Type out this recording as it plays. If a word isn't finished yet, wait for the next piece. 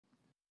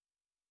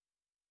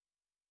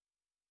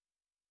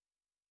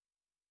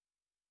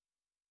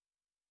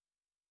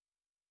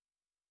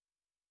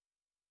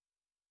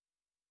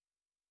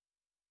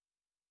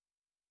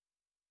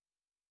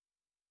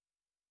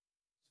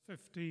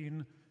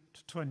15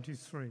 to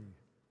 23.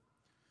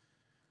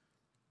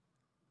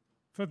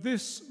 For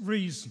this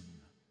reason,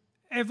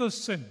 ever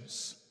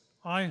since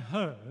I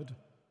heard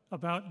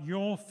about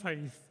your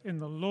faith in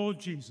the Lord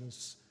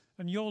Jesus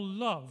and your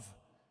love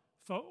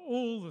for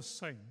all the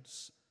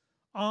saints,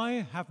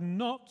 I have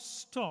not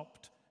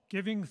stopped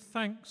giving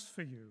thanks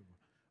for you,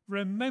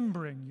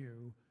 remembering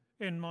you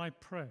in my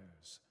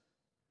prayers.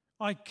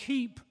 I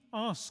keep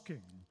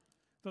asking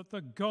that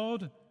the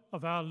God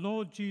of our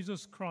Lord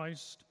Jesus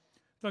Christ,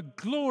 the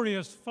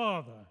glorious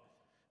Father,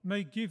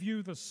 may give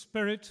you the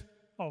spirit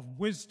of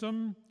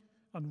wisdom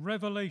and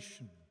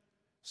revelation,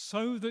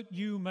 so that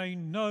you may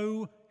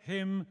know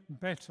him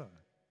better.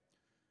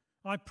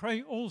 I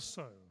pray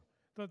also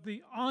that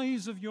the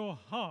eyes of your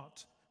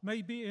heart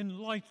may be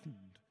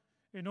enlightened,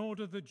 in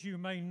order that you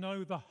may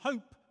know the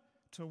hope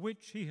to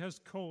which he has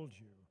called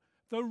you,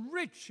 the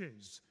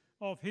riches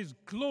of his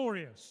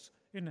glorious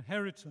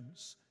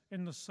inheritance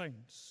in the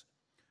saints,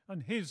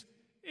 and his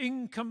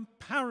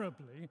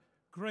incomparably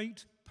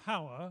great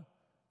power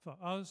for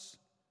us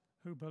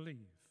who believe.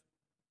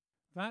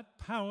 That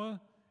power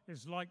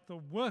is like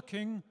the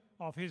working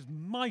of his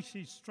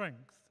mighty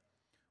strength,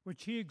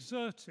 which he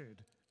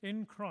exerted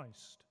in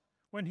Christ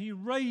when he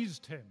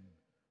raised him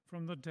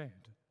from the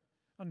dead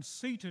and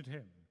seated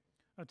him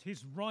at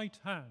his right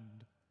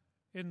hand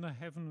in the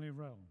heavenly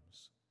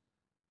realms,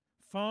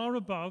 far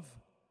above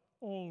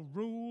all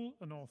rule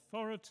and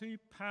authority,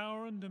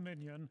 power and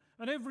dominion,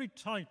 and every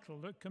title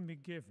that can be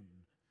given,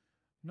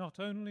 not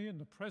only in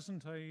the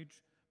present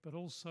age, but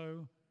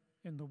also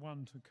in the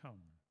one to come.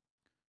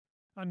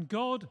 And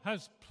God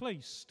has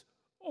placed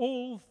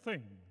all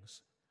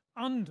things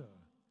under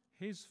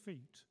his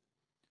feet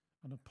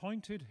and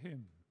appointed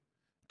him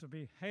to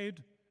be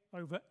head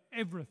over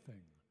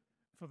everything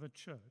for the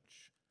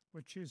church,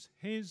 which is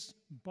his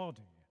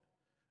body,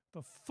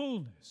 the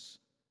fullness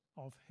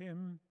of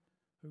him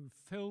who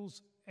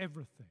fills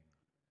everything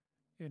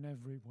in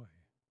every way.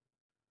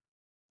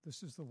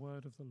 This is the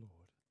word of the Lord.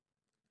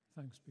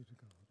 Thanks be to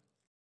God.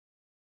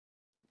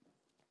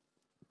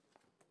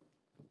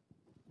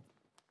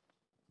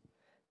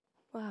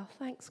 Wow,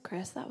 thanks,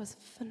 Chris. That was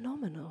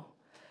phenomenal.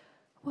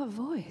 What a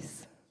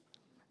voice.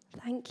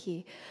 Thank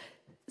you.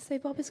 So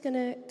Bob is going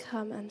to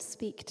come and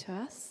speak to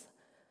us,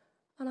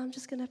 and I'm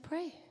just going to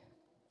pray.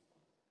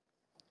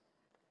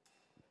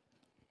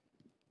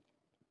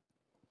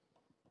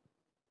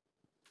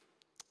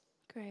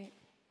 Great.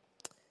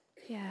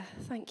 Yeah,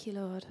 thank you,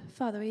 Lord.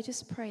 Father, we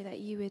just pray that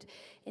you would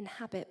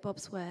inhabit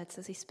Bob's words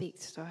as he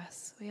speaks to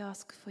us. We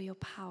ask for your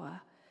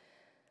power.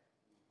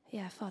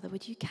 Yeah, Father,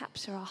 would you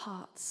capture our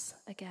hearts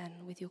again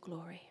with your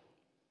glory?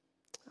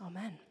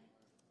 Amen.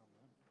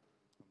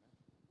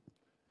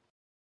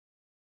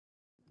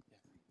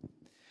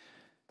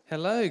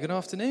 Hello, good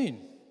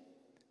afternoon.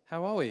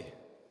 How are we?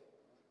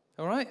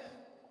 All right?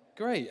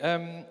 Great.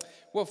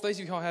 Well, for those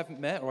of you who I haven't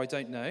met or I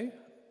don't know,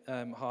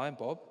 hi, I'm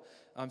Bob.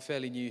 I'm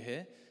fairly new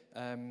here,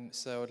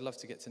 so I'd love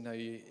to get to know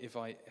you if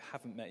I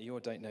haven't met you or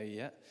don't know you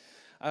yet.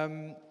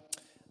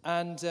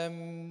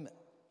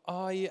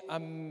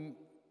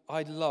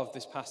 I love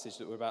this passage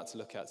that we're about to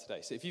look at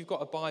today. So if you've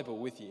got a Bible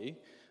with you,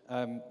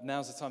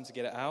 now's the time to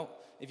get it out.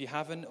 If you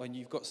haven't, and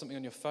you've got something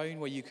on your phone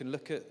where you can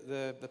look at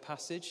the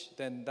passage,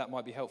 then that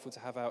might be helpful to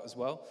have out as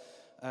well.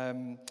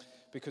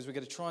 Because we're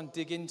going to try and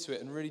dig into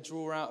it and really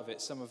draw out of it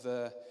some of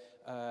the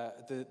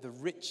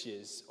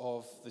riches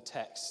of the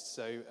text.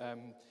 So,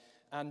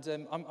 I'm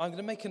going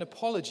to make an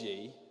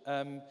apology,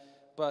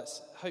 but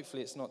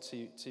hopefully it's not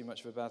too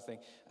much of a bad thing.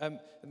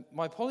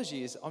 My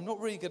apology is I'm not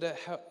really going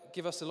to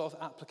give us a lot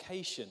of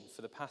application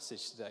for the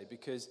passage today,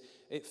 because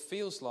it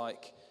feels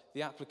like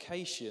the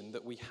application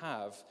that we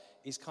have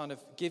is kind of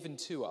given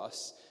to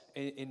us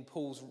in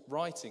Paul's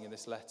writing in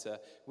this letter,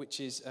 which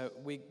is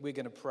we're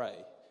going to pray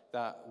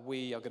that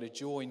we are going to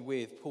join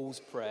with Paul's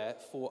prayer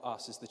for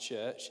us as the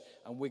church,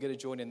 and we're going to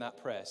join in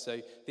that prayer. So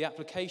the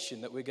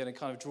application that we're going to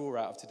kind of draw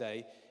out of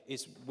today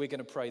is we're going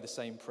to pray the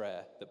same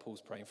prayer that Paul's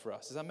praying for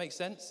us. Does that make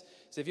sense?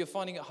 So if you're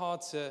finding it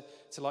hard to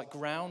like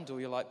ground, or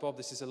you're like, Bob,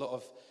 this is a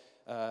lot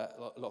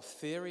of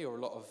theory, or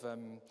a lot of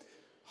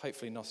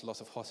hopefully not a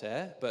lot of hot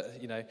air, but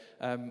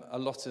a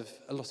lot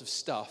of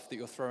stuff that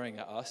you're throwing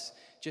at us,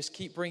 just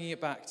keep bringing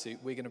it back to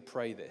we're going to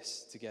pray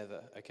this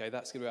together. Okay,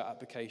 that's going to be our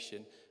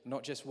application,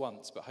 not just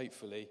once, but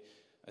hopefully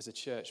as a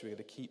church we're going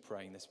to keep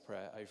praying this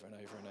prayer over and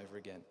over and over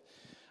again.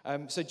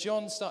 So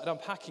John started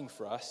unpacking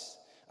for us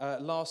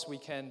last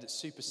weekend at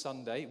Super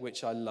Sunday,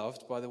 which I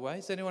loved, by the way.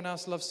 Does anyone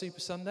else love Super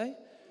Sunday?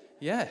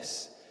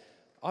 Yes.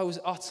 I was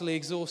utterly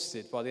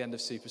exhausted by the end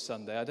of Super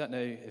Sunday. I don't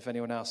know if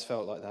anyone else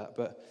felt like that,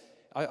 but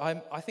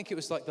I think it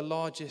was like the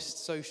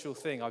largest social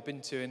thing I've been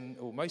to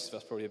or most of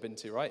us probably have been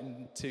to, right,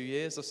 in 2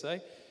 years or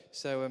so.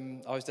 So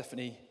I was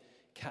definitely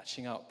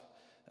catching up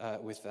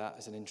with that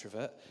as an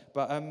introvert.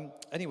 But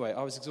anyway,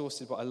 I was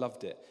exhausted, but I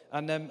loved it.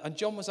 And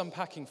John was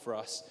unpacking for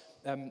us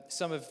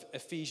some of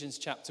Ephesians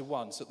chapter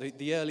 1, so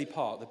the early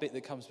part, the bit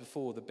that comes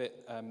before the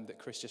bit that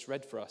Chris just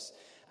read for us.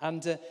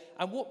 And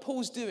what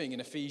Paul's doing in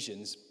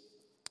Ephesians,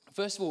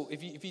 First of all,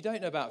 if you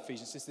don't know about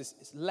Ephesians, it's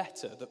this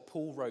letter that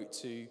Paul wrote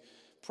to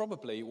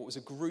probably what was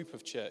a group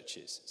of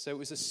churches. So it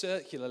was a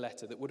circular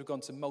letter that would have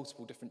gone to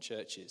multiple different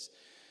churches.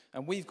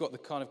 And we've got the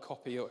kind of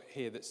copy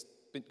here that's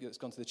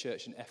gone to the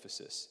church in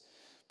Ephesus.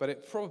 But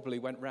it probably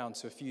went round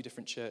to a few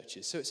different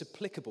churches. So it's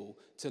applicable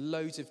to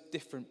loads of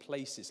different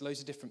places, loads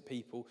of different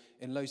people,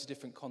 in loads of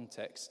different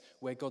contexts,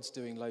 where God's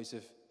doing loads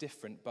of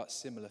different but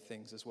similar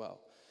things as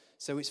well.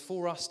 So it's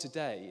for us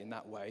today in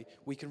that way.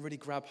 We can really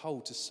grab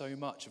hold to so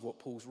much of what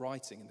Paul's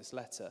writing in this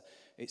letter.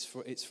 It's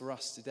for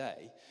us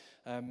today.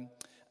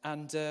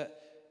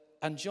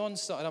 And John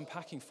started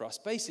unpacking for us.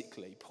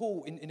 Basically,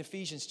 Paul in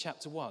Ephesians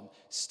chapter 1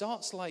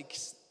 starts like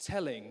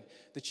telling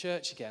the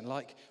church again,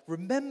 like,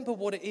 remember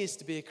what it is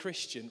to be a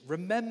Christian.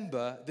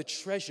 Remember the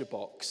treasure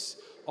box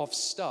of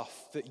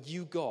stuff that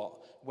you got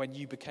when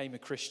you became a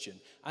Christian.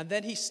 And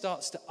then he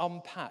starts to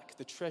unpack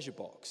the treasure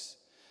box.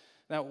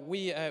 Now,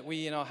 we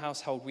in our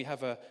household, we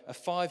have a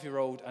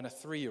 5-year-old and a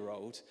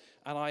 3-year-old,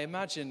 and I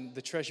imagine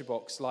the treasure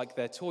box like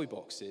their toy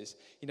boxes.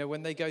 You know,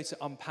 when they go to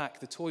unpack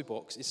the toy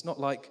box, it's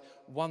not like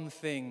one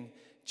thing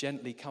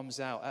gently comes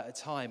out at a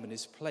time and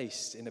is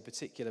placed in a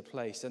particular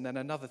place, and then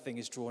another thing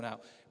is drawn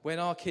out. When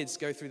our kids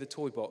go through the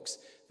toy box,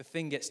 the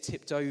thing gets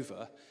tipped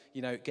over,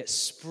 you know, it gets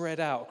spread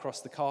out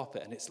across the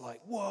carpet, and it's like,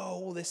 whoa,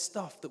 all this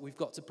stuff that we've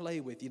got to play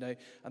with, you know,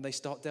 and they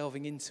start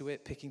delving into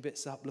it, picking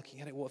bits up,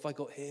 looking at it, what have I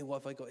got here,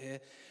 what have I got here?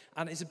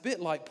 And it's a bit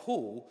like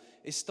Paul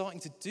is starting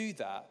to do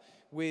that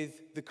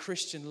with the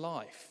Christian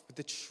life, with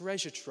the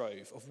treasure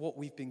trove of what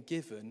we've been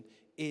given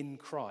in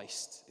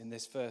Christ in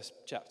this first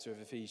chapter of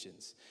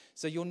Ephesians.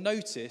 So you'll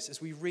notice as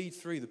we read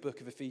through the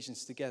book of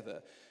Ephesians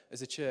together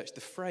as a church,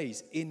 the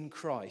phrase in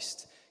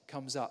Christ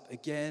comes up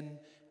again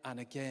and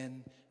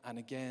again and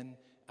again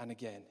and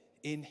again.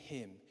 In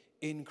him,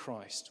 in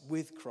Christ,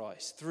 with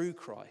Christ, through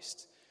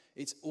Christ.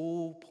 It's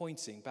all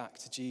pointing back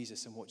to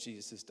Jesus and what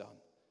Jesus has done.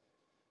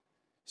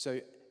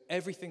 So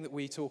everything that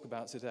we talk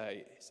about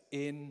today is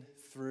in,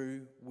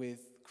 through, with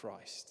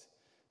Christ.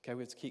 Okay,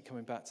 we have to keep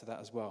coming back to that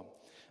as well.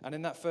 And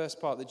in that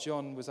first part that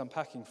John was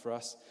unpacking for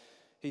us,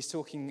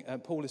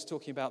 Paul is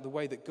talking about the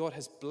way that God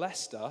has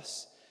blessed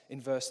us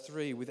in verse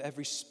 3 with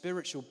every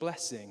spiritual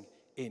blessing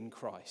in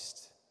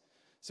Christ.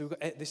 So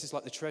this is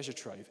like the treasure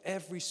trove.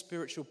 Every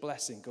spiritual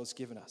blessing God's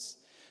given us.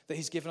 That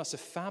he's given us a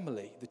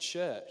family, the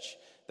church,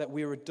 that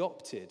we're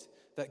adopted,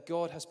 that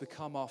God has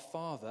become our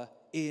Father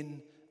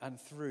in and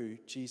through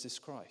Jesus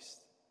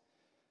Christ.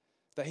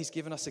 That he's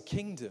given us a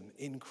kingdom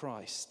in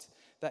Christ.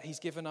 That he's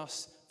given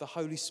us the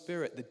Holy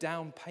Spirit, the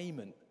down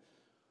payment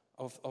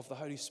of the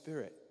Holy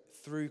Spirit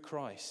through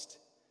Christ.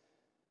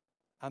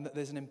 And that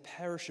there's an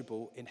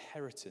imperishable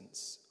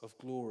inheritance of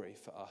glory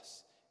for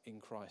us in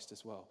Christ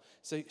as well.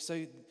 So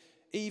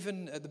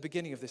even at the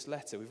beginning of this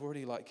letter,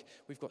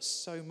 we've got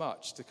so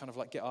much to kind of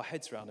like get our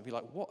heads around and be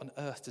like, what on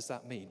earth does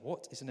that mean?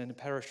 What is an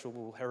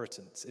imperishable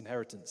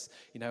inheritance?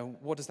 You know,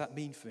 what does that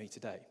mean for me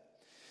today?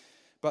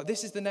 But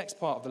this is the next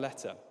part of the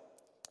letter.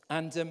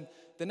 And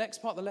the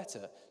next part of the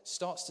letter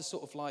starts to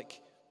sort of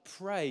like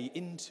pray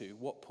into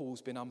what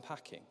Paul's been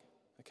unpacking.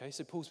 Okay,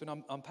 so Paul's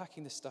been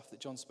unpacking this stuff that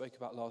John spoke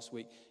about last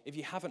week. If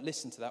you haven't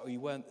listened to that or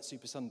you weren't at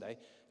Super Sunday,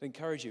 I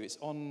encourage you. I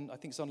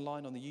think it's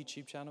online on the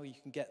YouTube channel. You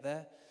can get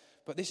there.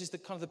 But this is the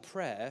kind of the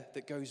prayer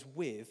that goes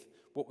with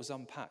what was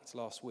unpacked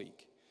last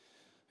week.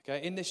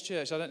 Okay, in this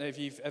church, I don't know if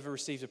you've ever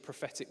received a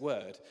prophetic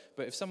word,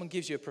 but if someone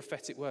gives you a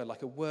prophetic word,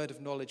 like a word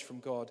of knowledge from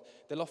God,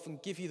 they'll often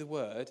give you the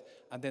word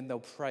and then they'll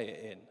pray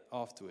it in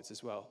afterwards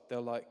as well.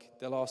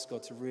 They'll ask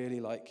God to really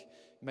like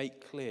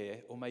make clear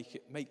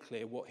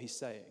what he's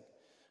saying.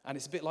 And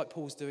it's a bit like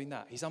Paul's doing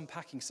that. He's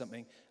unpacking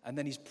something and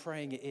then he's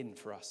praying it in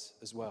for us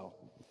as well.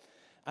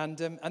 And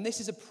this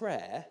is a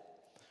prayer.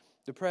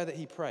 The prayer that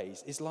he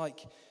prays is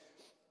like,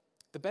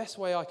 the best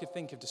way I could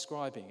think of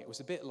describing it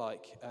was a bit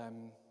like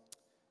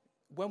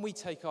when we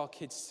take our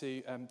kids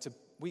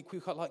we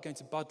quite like going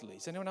to Budley.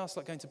 Does anyone else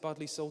like going to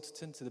Budley,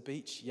 Salterton, to the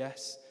beach?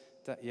 Yes?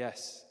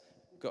 Yes.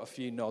 Got a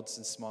few nods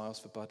and smiles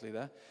for Budley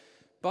there.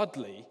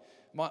 Budley,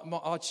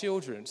 our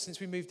children, since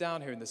we moved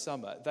down here in the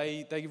summer,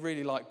 they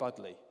really like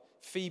Budley.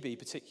 Phoebe,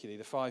 particularly,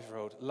 the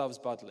 5-year-old, loves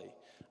Budley.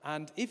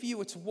 And if you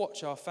were to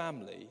watch our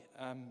family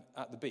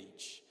at the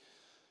beach,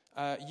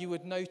 you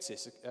would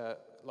notice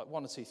like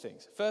one or two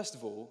things. First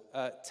of all,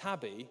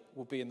 Tabby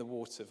will be in the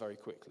water very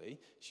quickly.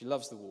 She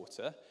loves the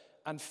water.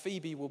 And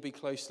Phoebe will be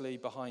closely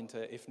behind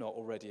her, if not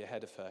already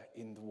ahead of her,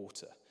 in the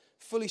water.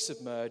 Fully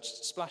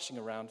submerged, splashing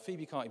around.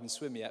 Phoebe can't even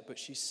swim yet, but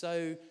she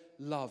so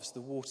loves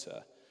the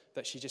water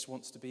that she just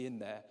wants to be in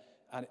there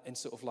and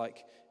sort of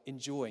like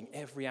enjoying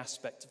every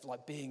aspect of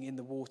like being in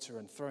the water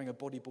and throwing a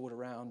bodyboard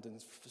around and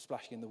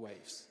splashing in the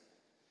waves.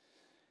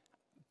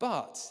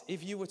 But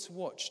if you were to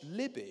watch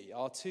Libby,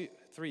 our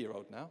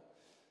 3-year-old now,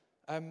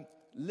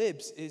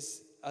 Libs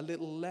is a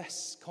little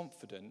less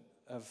confident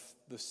of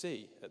the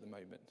sea at the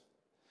moment.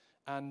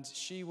 And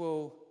she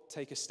will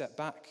take a step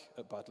back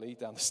at Budley,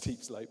 down the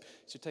steep slope.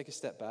 She'll take a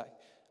step back,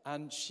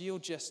 and she'll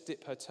just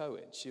dip her toe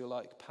in. She'll,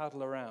 like,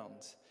 paddle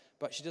around.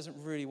 But she doesn't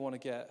really want to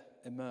get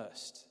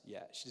immersed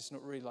yet. She's just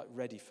not really, like,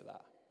 ready for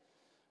that.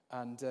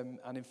 And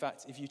in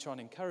fact, if you try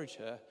and encourage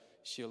her,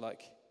 she'll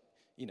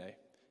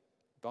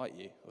bite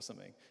you or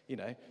something,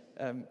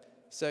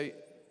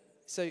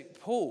 So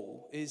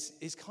Paul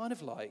is kind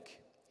of like,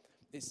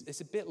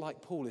 it's a bit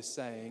like Paul is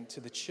saying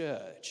to the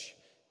church,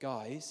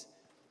 guys,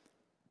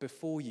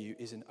 before you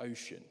is an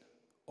ocean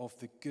of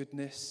the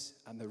goodness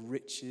and the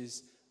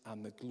riches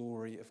and the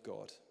glory of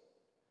God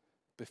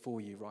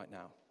before you right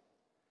now.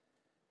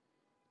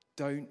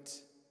 Don't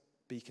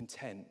be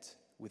content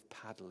with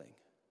paddling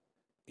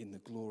in the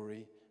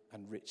glory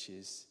and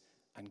riches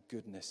and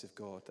goodness of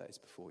God that is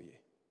before you.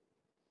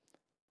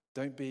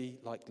 Don't be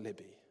like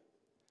Libby,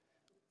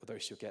 although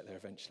she'll get there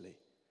eventually.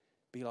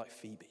 Be like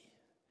Phoebe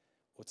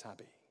or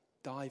Tabby.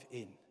 Dive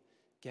in,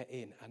 get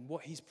in. And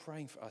what he's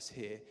praying for us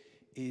here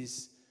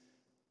is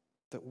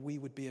that we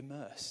would be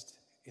immersed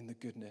in the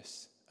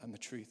goodness and the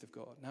truth of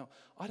God. Now,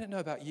 I don't know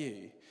about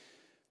you,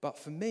 but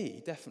for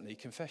me, definitely,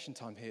 confession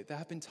time here, there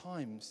have been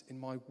times in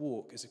my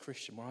walk as a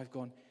Christian where I've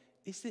gone,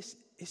 is this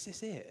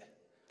it?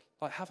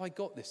 Like, have I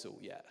got this all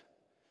yet?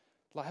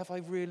 Like, have I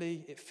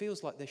really, it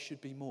feels like there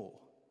should be more.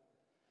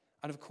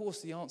 And of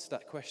course, the answer to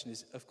that question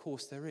is, of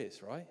course there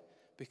is, right?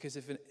 Because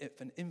if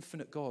an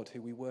infinite God who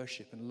we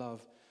worship and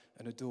love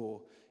and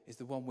adore is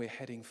the one we're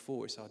heading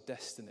for, it's our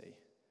destiny,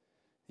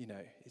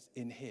 it's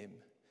in him,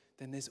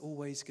 then there's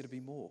always going to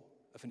be more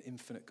of an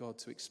infinite God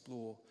to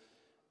explore,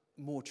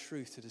 more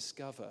truth to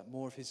discover,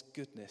 more of his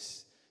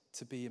goodness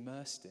to be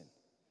immersed in.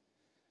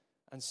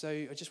 And so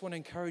I just want to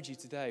encourage you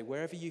today,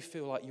 wherever you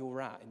feel like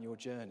you're at in your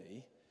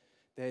journey,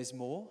 there's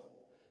more.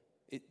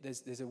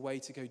 There's a way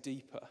to go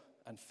deeper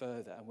and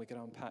further, and we're going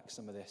to unpack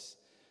some of this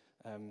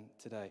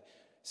today.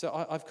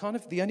 So I've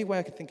the only way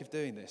I could think of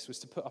doing this was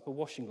to put up a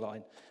washing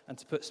line and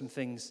to put some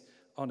things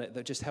on it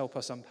that just help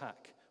us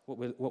unpack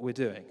what we're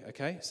doing,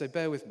 okay? So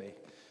bear with me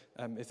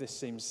if this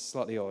seems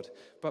slightly odd.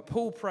 But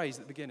Paul prays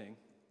at the beginning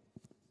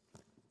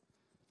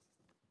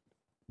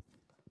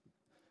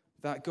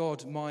that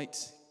God might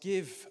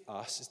give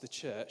us, as the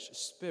church, a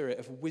spirit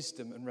of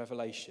wisdom and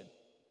revelation.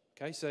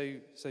 Okay, so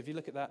if you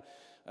look at that,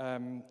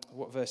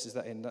 what verse is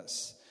that in?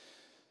 That's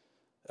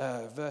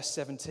verse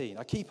 17.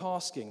 I keep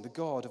asking the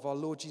God of our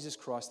Lord Jesus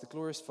Christ, the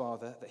glorious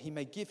Father, that he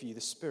may give you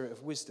the spirit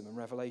of wisdom and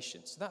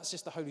revelation. So that's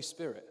just the Holy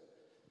Spirit.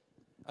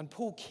 And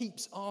Paul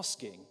keeps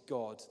asking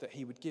God that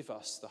he would give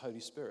us the Holy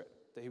Spirit,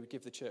 that he would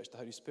give the church the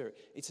Holy Spirit.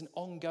 It's an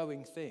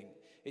ongoing thing.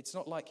 It's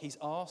not like he's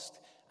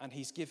asked and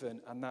he's given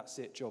and that's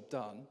it, job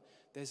done.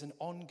 There's an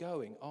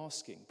ongoing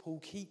asking. Paul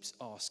keeps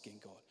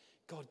asking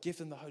God, give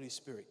them the Holy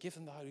Spirit, give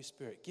them the Holy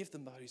Spirit, give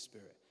them the Holy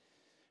Spirit.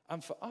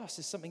 And for us,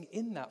 there's something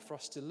in that for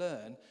us to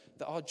learn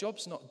that our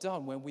job's not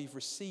done when we've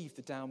received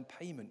the down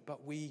payment,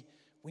 but we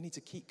need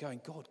to keep going,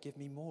 God, give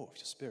me more of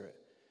your Spirit.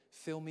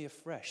 Fill me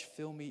afresh,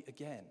 fill me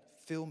again,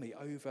 fill me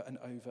over and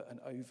over and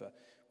over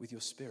with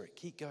your Spirit.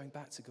 Keep going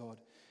back to God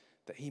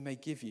that he may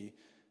give you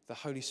the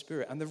Holy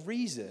Spirit. And the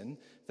reason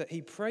that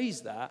he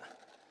prays that,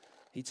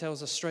 he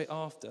tells us straight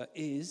after,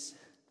 is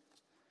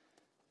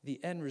the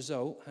end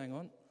result,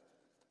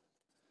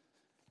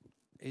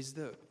 is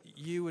that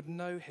you would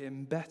know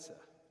him better.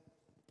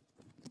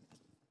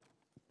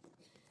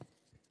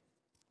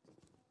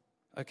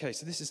 Okay,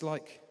 so this is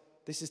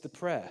the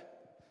prayer,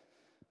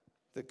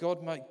 that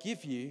God might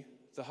give you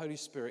the Holy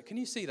Spirit. Can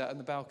you see that on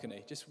the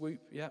balcony? Just whoop,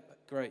 yeah,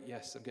 great,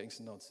 yes, I'm getting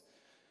some nods.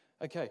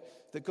 Okay,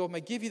 that God may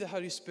give you the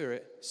Holy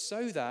Spirit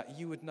so that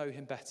you would know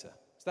him better.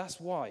 So that's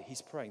why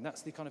he's praying.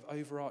 That's the kind of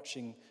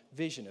overarching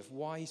vision of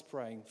why he's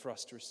praying for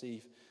us to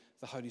receive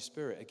the Holy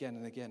Spirit again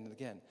and again and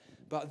again.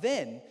 But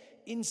then,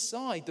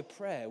 inside the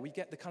prayer, we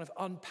get the kind of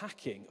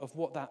unpacking of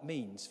what that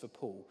means for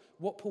Paul,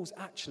 what Paul's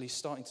actually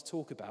starting to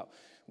talk about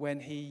when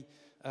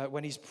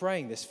he's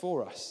praying this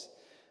for us.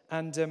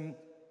 And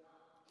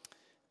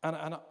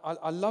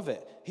I love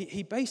it.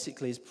 He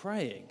basically is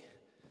praying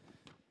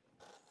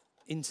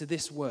into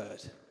this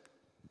word.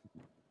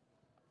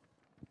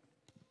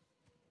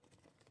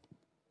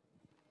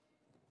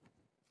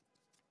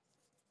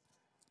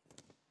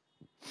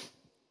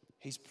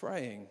 He's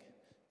praying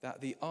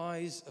that the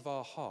eyes of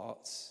our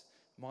hearts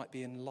might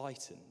be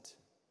enlightened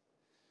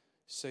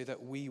so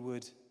that we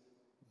would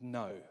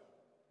know.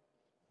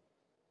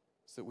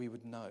 So that we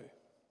would know.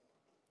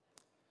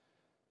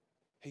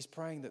 He's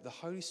praying that the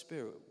Holy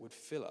Spirit would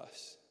fill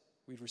us.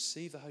 We'd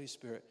receive the Holy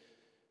Spirit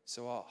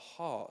so our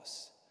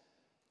hearts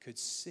could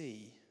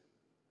see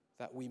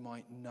that we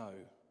might know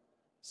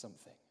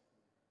something.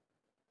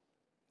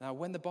 Now,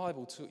 when the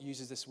Bible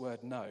uses this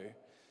word know,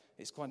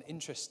 it's quite an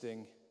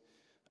interesting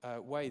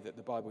way that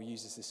the Bible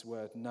uses this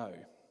word know.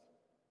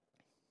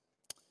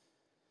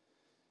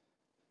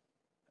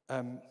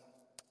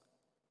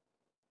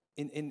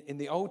 In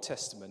the Old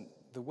Testament,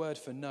 the word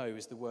for know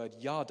is the word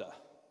yada,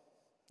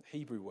 the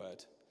Hebrew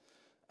word,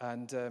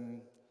 and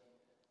the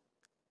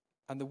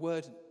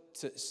word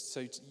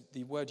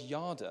the word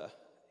yada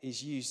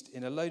is used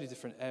in a load of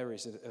different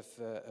areas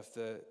of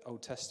the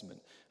Old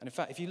Testament. And in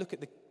fact, if you look at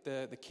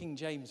the King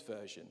James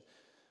version.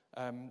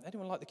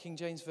 Anyone like the King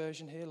James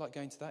Version here? Like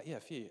going to that? Yeah, a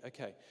few.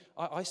 Okay.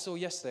 I saw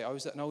yesterday, I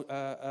was at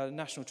a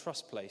National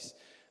Trust place,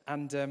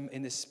 and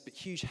in this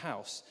huge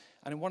house.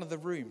 And in one of the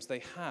rooms,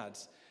 they had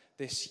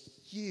this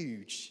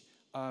huge,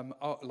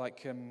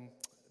 the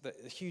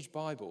huge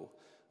Bible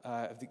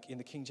in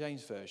the King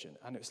James Version.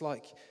 And it was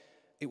like,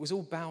 it was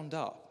all bound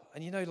up.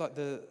 And you know, like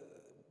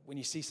when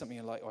you see something,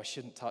 you're like, oh, I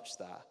shouldn't touch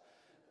that.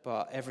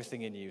 But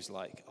everything in you is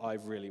like, I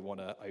really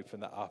want to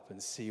open that up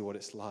and see what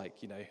it's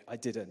like. You know, I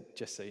didn't,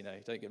 just so you know.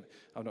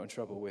 I'm not in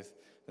trouble with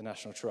the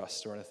National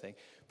Trust or anything.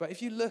 But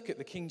if you look at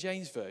the King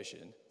James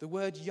Version, the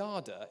word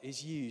yada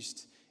is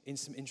used in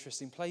some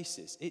interesting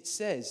places. It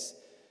says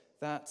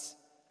that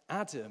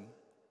Adam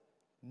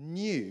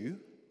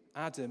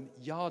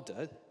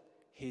yarded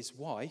his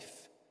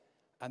wife,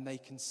 and they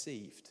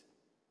conceived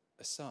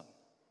a son.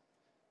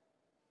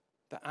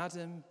 That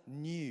Adam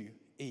knew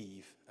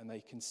Eve, and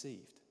they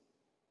conceived.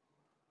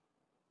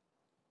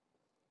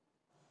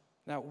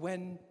 Now,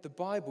 when the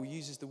Bible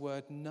uses the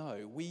word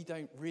know, we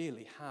don't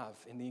really have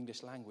in the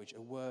English language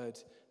a word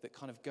that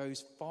kind of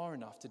goes far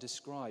enough to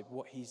describe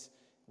what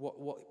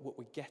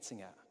we're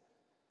getting at.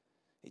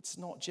 It's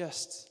not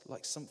just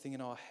like something in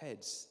our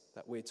heads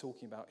that we're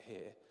talking about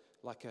here,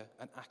 like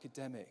an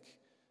academic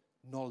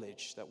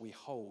knowledge that we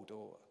hold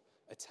or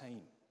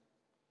attain.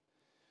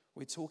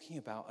 We're talking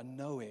about a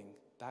knowing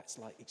that's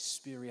like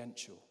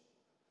experiential,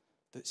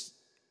 that's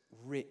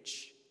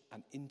rich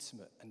and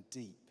intimate and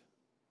deep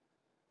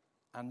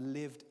and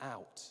lived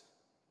out.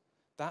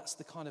 That's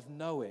the kind of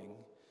knowing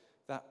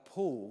that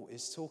Paul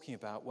is talking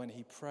about when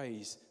he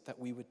prays that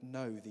we would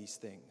know these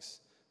things.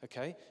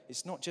 Okay?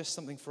 It's not just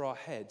something for our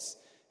heads,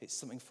 it's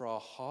something for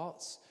our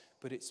hearts,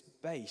 but it's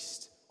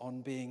based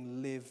on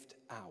being lived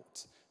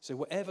out. So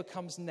whatever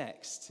comes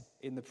next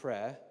in the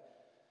prayer,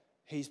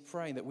 he's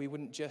praying that we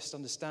wouldn't just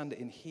understand it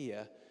in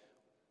here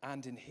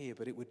and in here,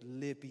 but it would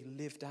be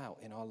lived out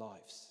in our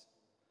lives.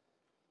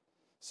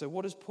 So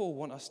what does Paul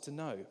want us to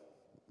know?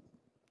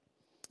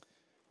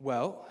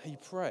 Well, he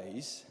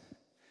prays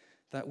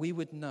that we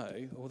would know,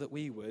 or that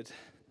we would,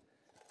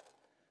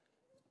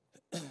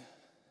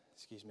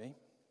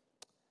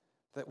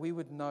 that we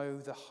would know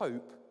the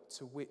hope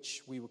to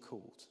which we were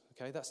called.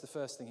 Okay, that's the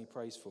first thing he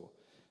prays for.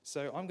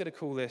 So I'm going to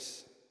call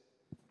this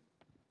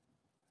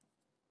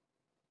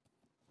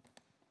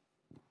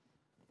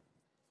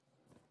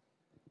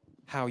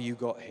how you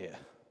got here.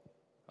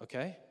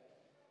 Okay?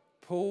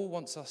 Paul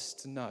wants us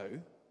to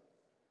know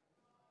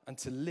and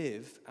to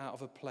live out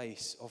of a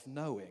place of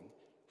knowing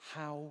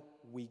how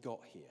we got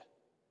here.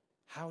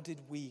 How did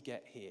we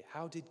get here?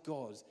 How did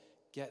God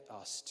get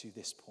us to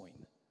this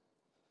point?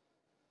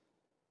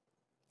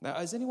 Now,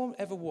 has anyone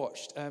ever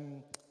watched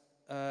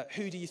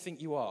Who Do You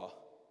Think You Are?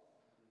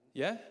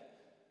 Yeah?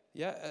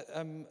 Yeah?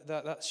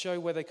 That show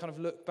where they kind of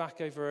look back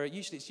over,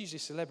 it's usually a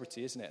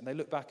celebrity, isn't it? And they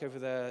look back over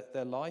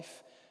their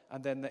life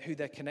and then who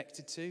they're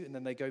connected to, and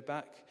then they go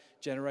back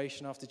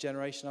generation after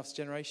generation after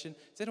generation.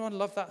 Does anyone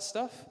love that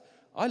stuff?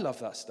 I love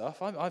that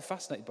stuff. I'm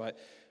fascinated by it.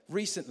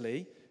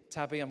 Recently,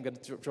 Tabby, I'm going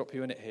to drop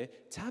you in it here.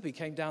 Tabby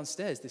came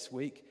downstairs this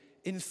week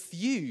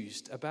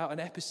enthused about an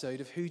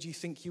episode of Who Do You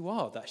Think You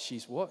Are that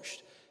she's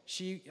watched.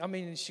 She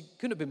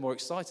couldn't have been more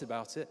excited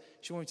about it.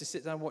 She wanted to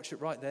sit down and watch it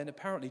right there. And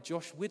apparently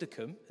Josh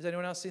Widdicombe, has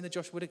anyone else seen the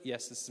Josh Widdicombe?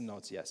 Yes, there's some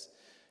nods, yes.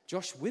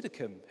 Josh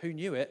Widdicombe, who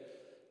knew it,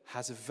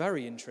 has a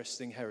very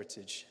interesting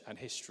heritage and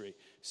history.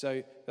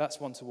 So that's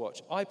one to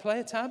watch.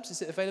 iPlayer tabs,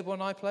 is it available on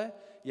iPlayer?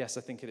 Yes,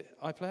 I think it is.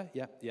 iPlayer?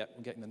 Yeah,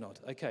 I'm getting the nod.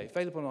 Okay,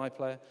 available on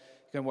iPlayer.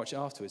 Go and watch it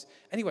afterwards.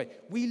 Anyway,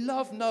 we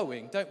love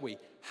knowing, don't we,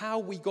 how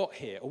we got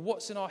here, or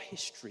what's in our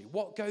history,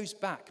 what goes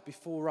back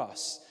before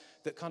us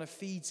that kind of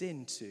feeds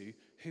into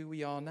who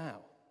we are now.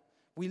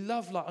 We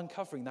love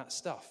uncovering that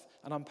stuff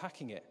and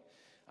unpacking it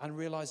and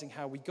realizing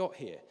how we got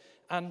here.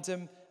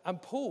 And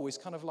Paul is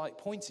kind of like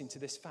pointing to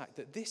this fact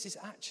that this is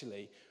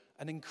actually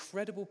an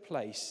incredible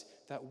place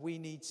that we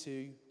need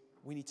to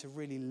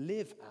really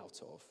live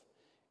out of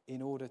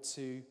in order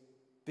to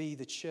be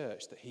the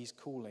church that he's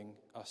calling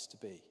us to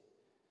be.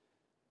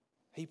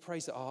 He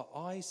prays that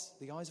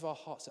the eyes of our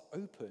hearts are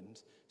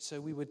opened so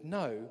we would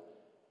know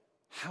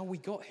how we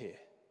got here,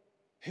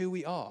 who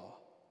we are.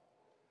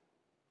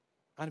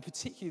 And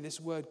particularly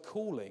this word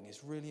calling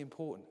is really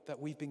important,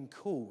 that we've been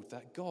called,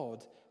 that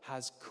God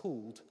has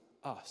called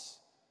us.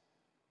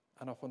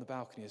 And up on the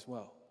balcony as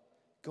well.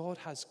 God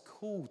has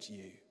called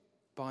you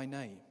by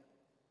name.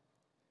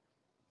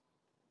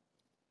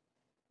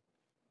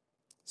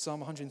 Psalm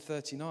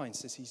 139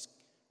 says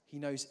he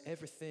knows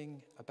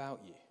everything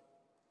about you.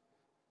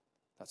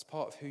 That's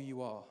part of who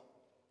you are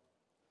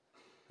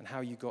and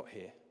how you got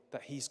here,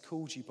 that he's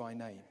called you by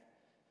name.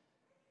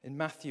 In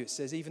Matthew, it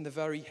says, even the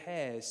very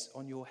hairs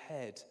on your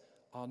head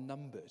are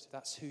numbered.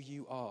 That's who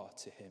you are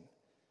to him.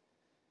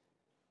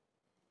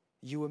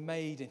 You were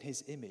made in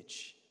his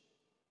image.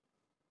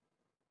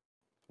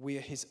 We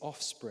are his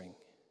offspring.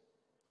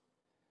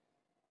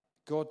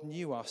 God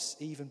knew us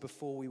even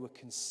before we were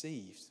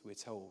conceived, we're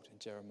told in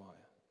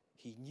Jeremiah.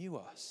 He knew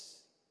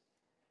us.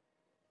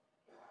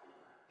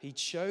 He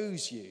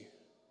chose you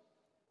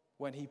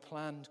when he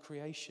planned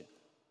creation.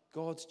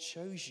 God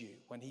chose you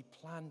when he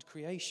planned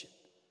creation.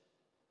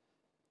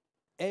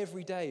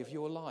 Every day of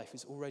your life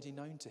is already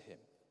known to him.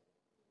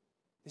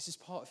 This is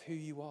part of who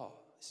you are.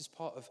 This is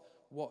part of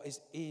what is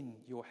in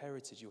your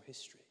heritage, your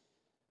history.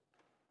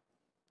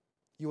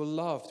 You're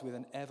loved with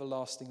an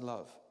everlasting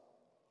love.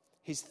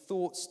 His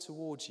thoughts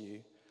towards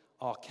you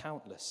are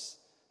countless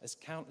as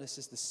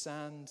the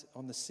sand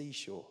on the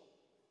seashore.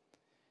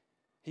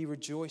 He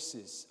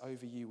rejoices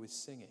over you with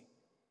singing.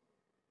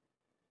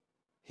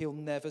 He'll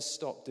never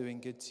stop doing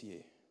good to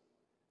you,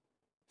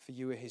 for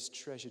you are his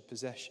treasured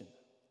possession.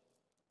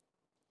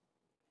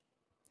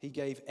 He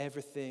gave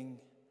everything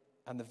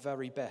and the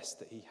very best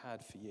that he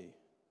had for you.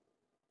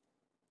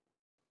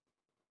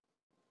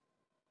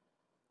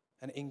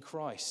 And in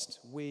Christ,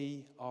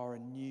 we are a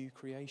new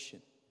creation.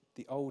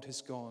 The old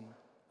has gone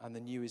and the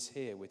new is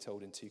here, we're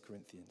told in 2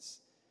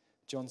 Corinthians.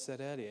 John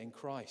said earlier, in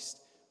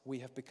Christ, we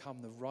have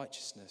become the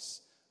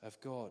righteousness of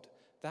God.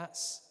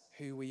 That's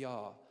who we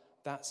are.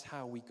 That's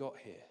how we got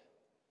here.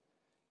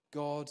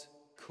 God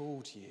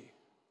called you.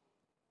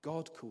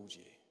 God called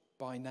you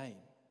by name.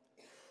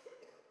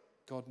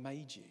 God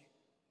made you,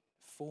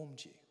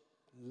 formed you,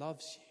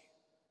 loves you.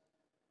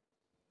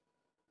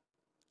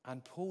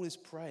 And Paul is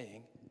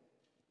praying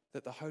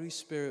that the Holy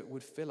Spirit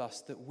would fill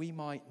us, that we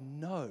might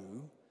know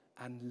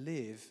and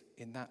live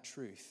in that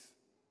truth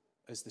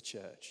as the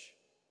church.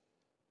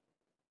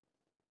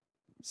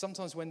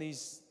 Sometimes when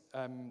these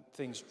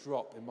things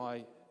drop in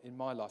my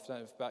life, I don't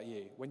know about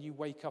you, when you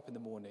wake up in the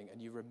morning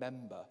and you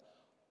remember,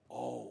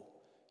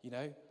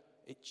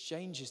 it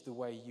changes the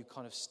way you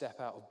kind of step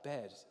out of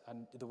bed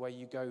and the way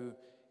you go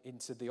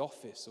into the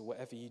office or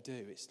whatever you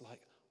do. It's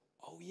like,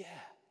 oh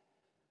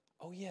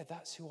yeah,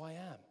 that's who I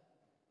am.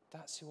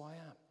 That's who I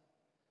am.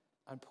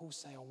 And Paul's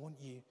saying, I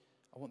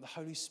want the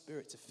Holy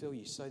Spirit to fill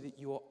you so that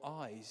your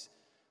eyes,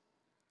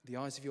 the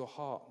eyes of your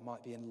heart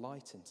might be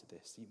enlightened to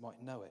this, that you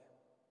might know it.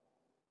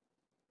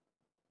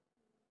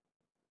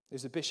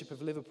 There's a bishop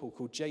of Liverpool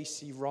called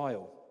J.C.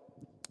 Ryle,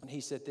 and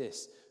he said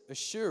this: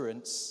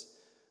 assurance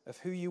of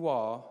who you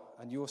are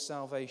and your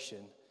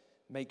salvation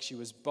makes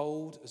you as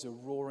bold as a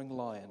roaring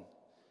lion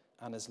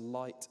and as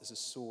light as a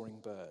soaring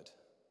bird.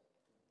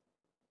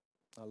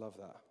 I love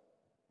that.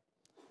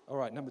 All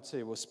right, number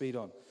 2, we'll speed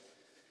on.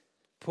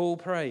 Paul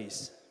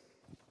prays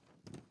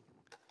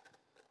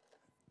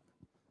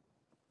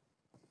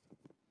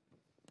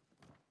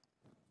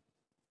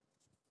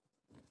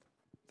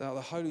that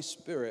the Holy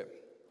Spirit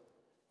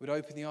would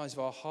open the eyes of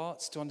our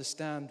hearts to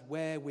understand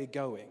where we're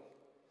going.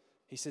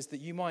 He says that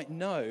you might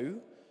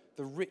know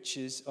the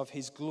riches of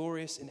his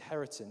glorious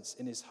inheritance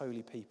in his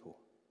holy people.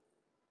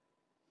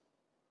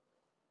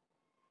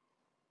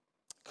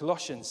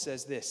 Colossians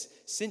says this: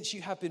 since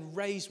you have been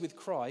raised with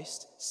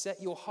Christ,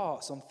 set your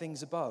hearts on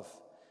things above,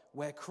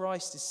 where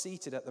Christ is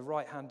seated at the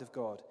right hand of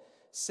God.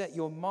 Set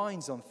your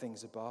minds on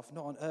things above,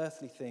 not on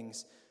earthly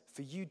things,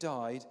 for you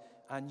died,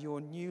 and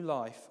your new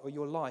life, or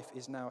your life,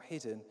 is now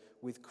hidden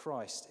with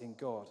Christ in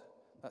God.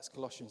 That's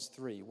Colossians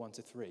 3,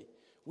 1-3.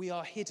 We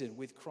are hidden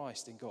with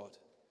Christ in God.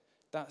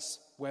 That's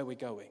where we're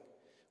going.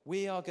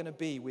 We are going to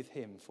be with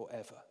him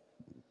forever.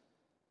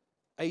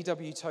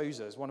 A.W.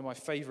 Tozer is one of my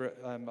favorite,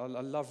 I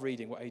love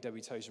reading what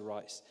A.W. Tozer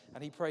writes.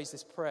 And he prays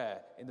this prayer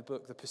in the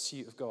book, The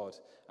Pursuit of God.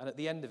 And at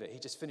the end of it, he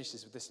just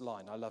finishes with this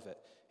line. I love it.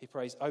 He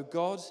prays, "O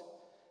God,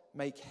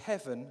 make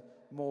heaven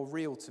more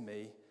real to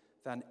me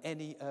than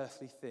any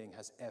earthly thing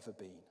has ever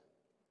been."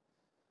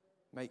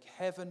 Make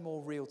heaven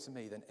more real to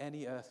me than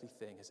any earthly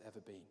thing has ever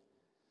been.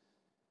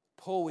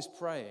 Paul is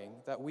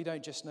praying that we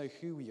don't just know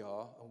who we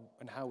are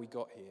and how we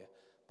got here,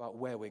 but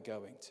where we're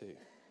going to.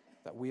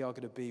 That we are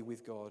going to be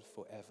with God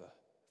forever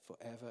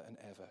and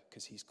ever,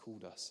 because he's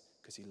called us,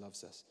 because he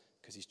loves us,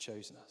 because he's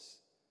chosen us.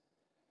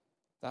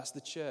 That's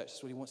the church.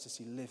 That's what he wants to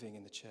see living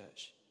in the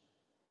church.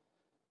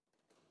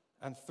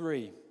 And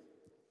 3,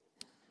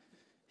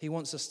 he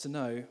wants us to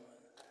know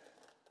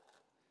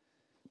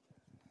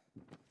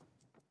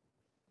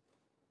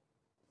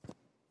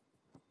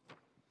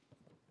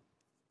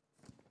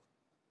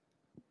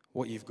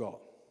what you've got.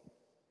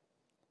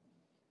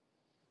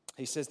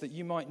 He says that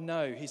you might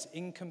know his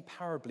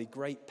incomparably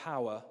great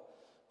power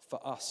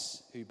for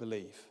us who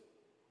believe.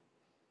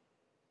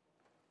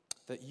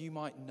 That you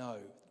might know,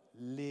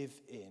 live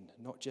in,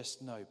 not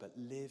just know, but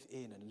live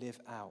in and live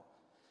out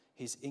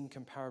his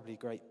incomparably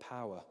great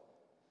power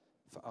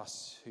for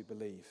us who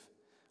believe.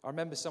 I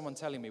remember someone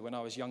telling me when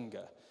I was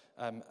younger,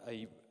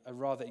 a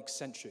rather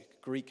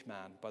eccentric Greek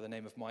man by the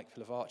name of Mike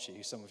Pilavarchi,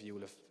 who some of you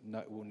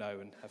will know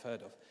and have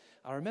heard of.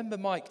 I remember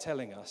Mike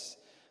telling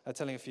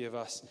a few of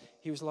us,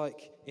 he was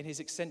like, in his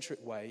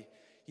eccentric way,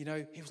 he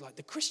was like,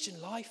 the Christian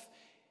life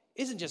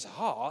isn't just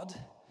hard,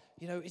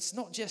 it's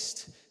not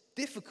just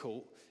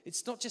difficult,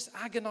 it's not just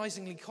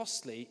agonizingly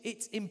costly,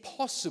 it's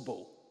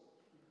impossible.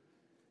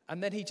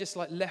 And then he just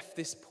left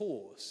this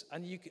pause.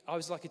 And I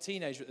was like a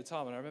teenager at the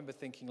time, and I remember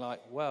thinking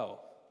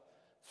well,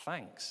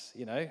 thanks,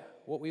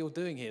 what are we all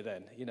doing here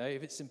then?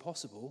 If it's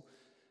impossible.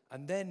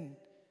 And then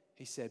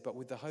he said, but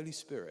with the Holy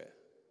Spirit,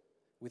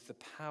 with the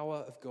power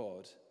of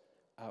God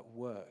at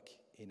work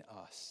in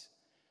us,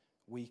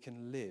 we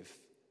can live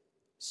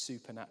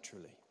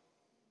supernaturally.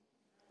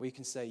 We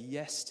can say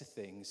yes to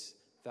things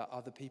that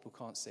other people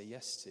can't say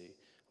yes to.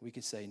 We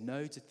can say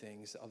no to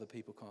things that other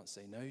people can't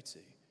say no to.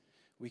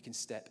 We can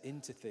step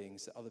into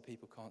things that other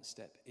people can't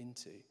step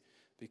into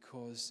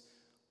because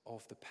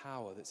of the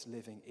power that's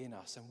living in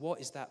us. And what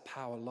is that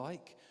power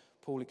like?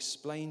 Paul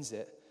explains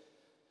it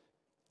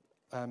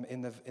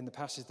in the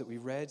passage that we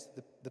read.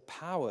 The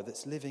power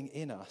that's living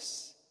in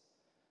us,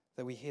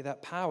 that we hear,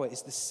 that power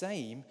is the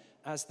same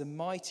as the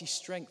mighty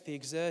strength he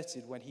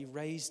exerted when he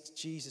raised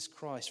Jesus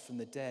Christ from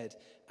the dead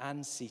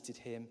and seated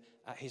him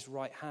at his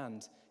right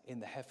hand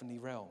in the heavenly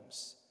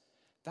realms.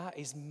 That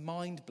is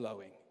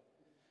mind-blowing.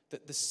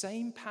 That the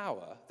same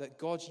power that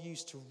God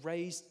used to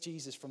raise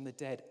Jesus from the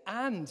dead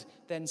and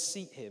then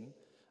seat him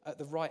at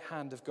the right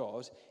hand of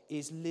God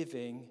is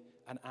living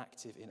and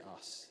active in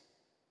us.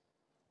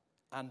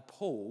 And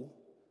Paul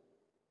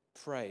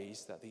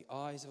prays that the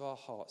eyes of our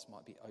hearts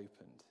might be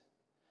opened,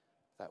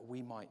 that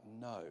we might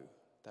know,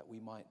 that we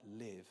might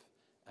live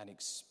and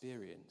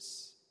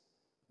experience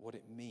what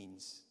it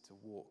means to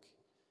walk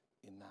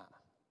in that.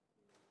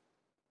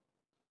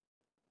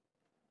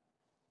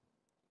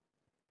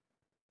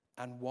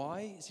 And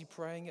why is he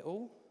praying it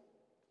all?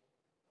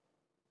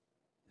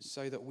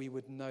 So that we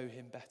would know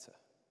him better.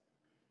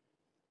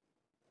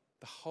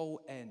 The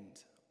whole end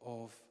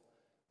of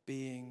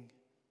being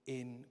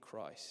in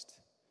Christ.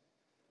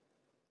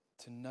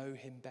 To know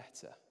him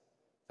better,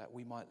 that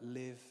we might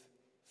live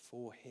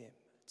for him,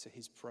 to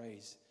his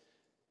praise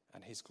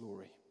and his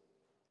glory.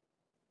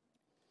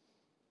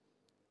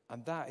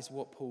 And that is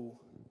what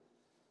Paul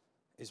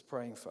is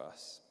praying for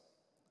us.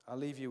 I'll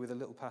leave you with a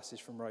little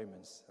passage from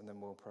Romans, and then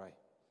we'll pray.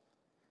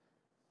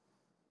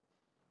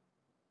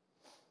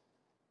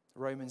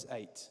 Romans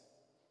 8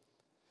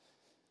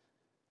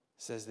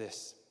 says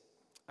this,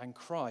 and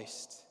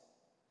Christ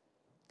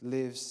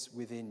lives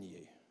within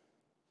you,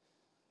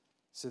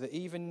 so that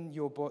even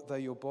though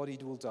your body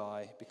will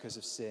die because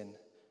of sin,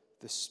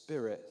 the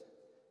Spirit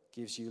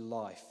gives you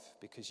life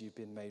because you've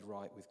been made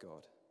right with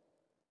God.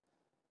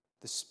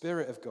 The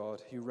Spirit of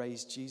God who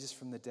raised Jesus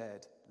from the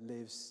dead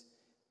lives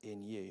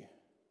in you.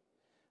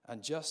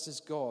 And just as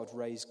God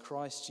raised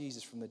Christ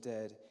Jesus from the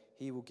dead,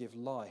 he will give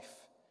life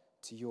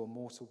to your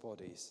mortal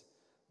bodies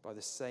by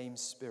the same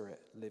Spirit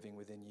living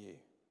within you.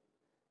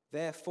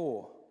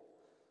 Therefore,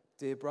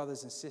 dear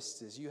brothers and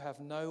sisters, you have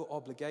no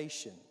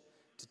obligation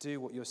to do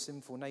what your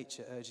sinful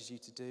nature urges you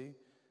to do.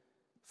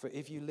 For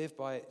if you live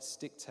by its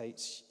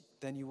dictates,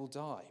 then you will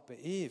die. But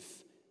if,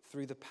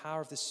 through the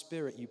power of the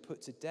Spirit, you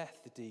put to death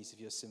the deeds of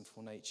your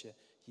sinful nature,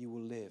 you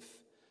will live.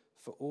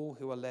 For all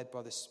who are led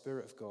by the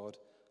Spirit of God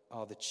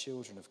are the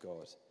children of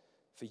God.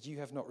 For you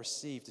have not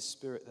received a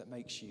spirit that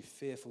makes you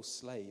fearful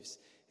slaves.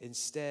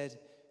 Instead,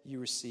 you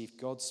received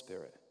God's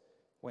Spirit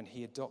when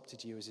he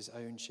adopted you as his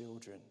own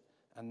children.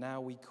 And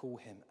now we call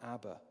him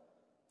Abba,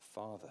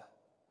 Father.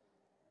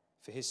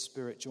 For his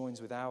Spirit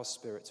joins with our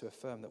spirit to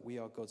affirm that we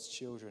are God's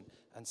children.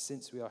 And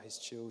since we are his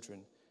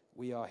children,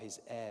 we are his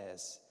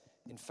heirs.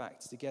 In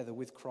fact, together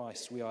with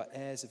Christ, we are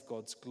heirs of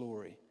God's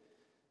glory.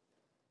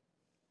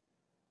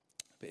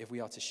 But if we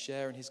are to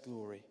share in his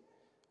glory,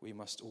 we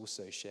must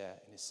also share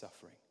in his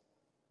suffering.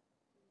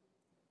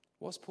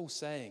 What's Paul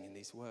saying in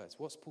these words?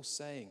 What's Paul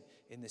saying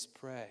in this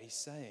prayer? He's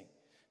saying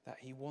that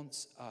he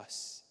wants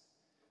us,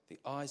 the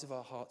eyes of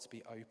our heart, to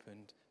be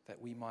opened, that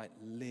we might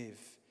live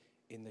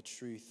in the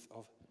truth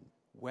of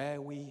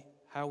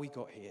how we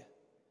got here,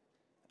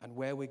 and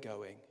where we're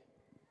going,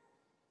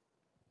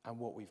 and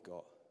what we've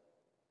got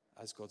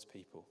as God's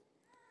people.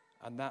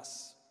 And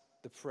that's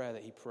the prayer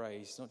that he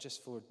prays, not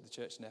just for the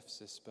church in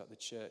Ephesus, but the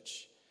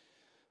church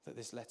that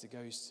this letter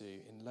goes to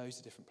in loads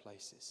of different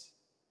places,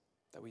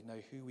 that we know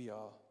who we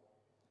are,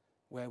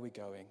 where we're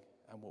going,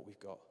 and what we've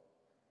got.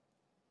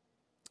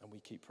 And we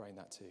keep praying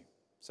that too.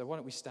 So why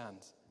don't we stand,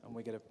 and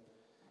we're going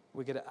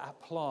to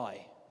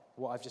apply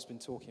what I've just been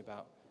talking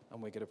about,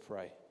 and we're going to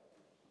pray.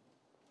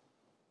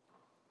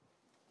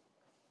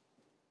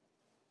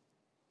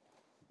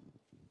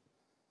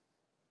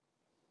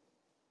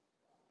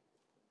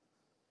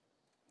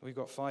 We've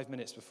got 5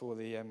 minutes before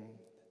the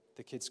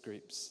kids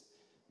groups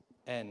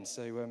end,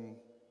 so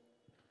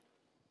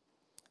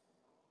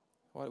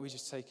why don't we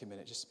just take a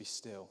minute just to be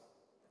still,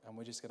 and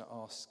we're just going to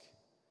ask,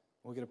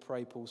 we're going to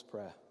pray Paul's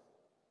prayer.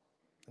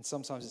 And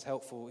sometimes it's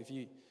helpful if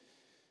you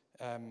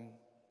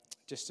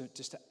just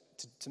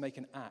to make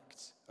an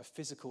act, a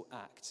physical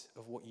act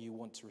of what you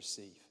want to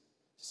receive.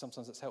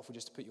 Sometimes it's helpful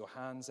just to put your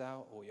hands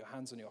out, or your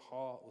hands on your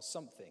heart, or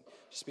something.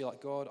 Just be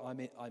like, God,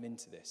 I'm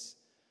into this.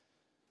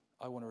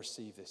 I want to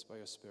receive this by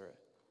your Spirit.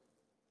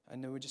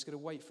 And then we're just going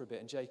to wait for a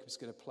bit, and Jacob's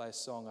going to play a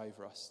song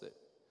over us that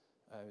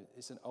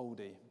it's an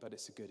oldie, but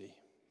it's a goodie.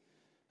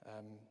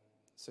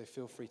 So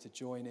feel free to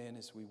join in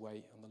as we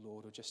wait on the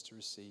Lord, or just to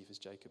receive as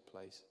Jacob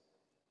plays.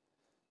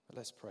 But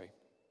let's pray.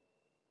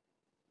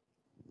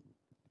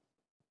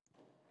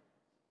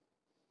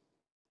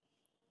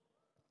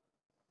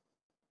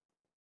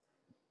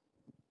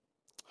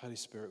 Holy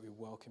Spirit, we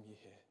welcome you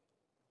here.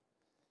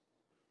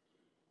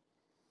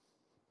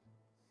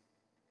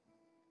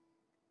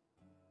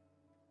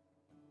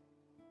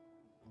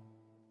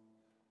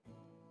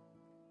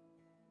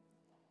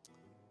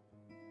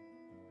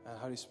 And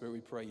Holy Spirit, we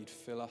pray you'd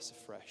fill us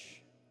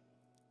afresh.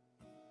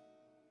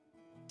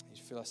 You'd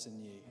fill us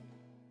anew.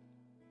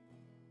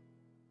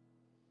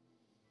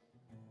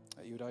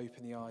 That you would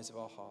open the eyes of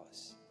our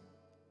hearts,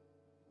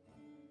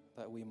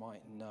 that we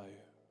might know,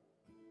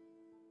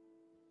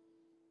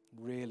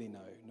 really know,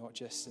 not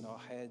just in our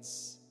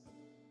heads,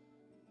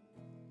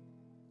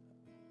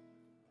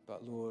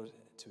 but Lord,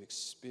 to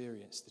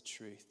experience the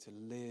truth, to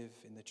live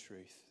in the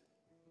truth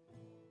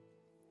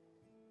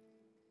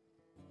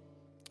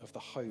of the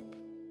hope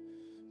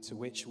to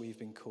which we've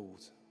been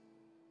called,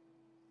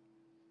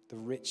 the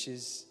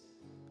riches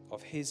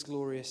of his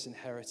glorious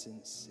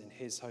inheritance in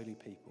his holy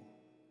people,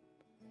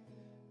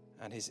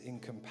 and his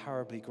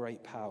incomparably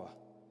great power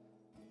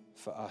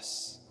for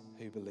us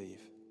who believe.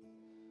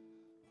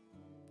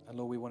 And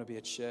Lord, we want to be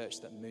a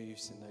church that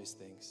moves in those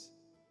things,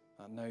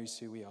 that knows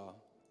who we are,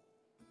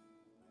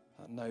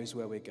 that knows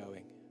where we're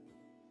going,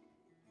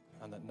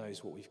 and that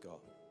knows what we've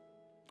got.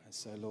 And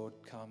so, Lord,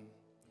 come,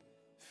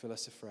 fill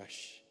us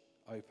afresh,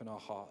 open our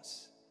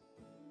hearts,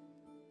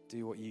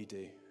 do what you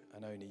do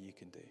and only you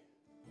can do.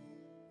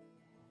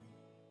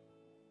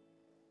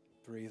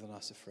 Breathe on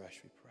us afresh,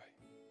 we pray.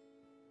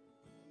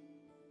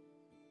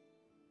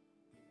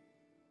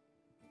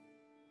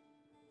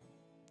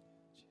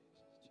 Jesus.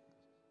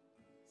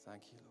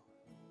 Thank you, Lord.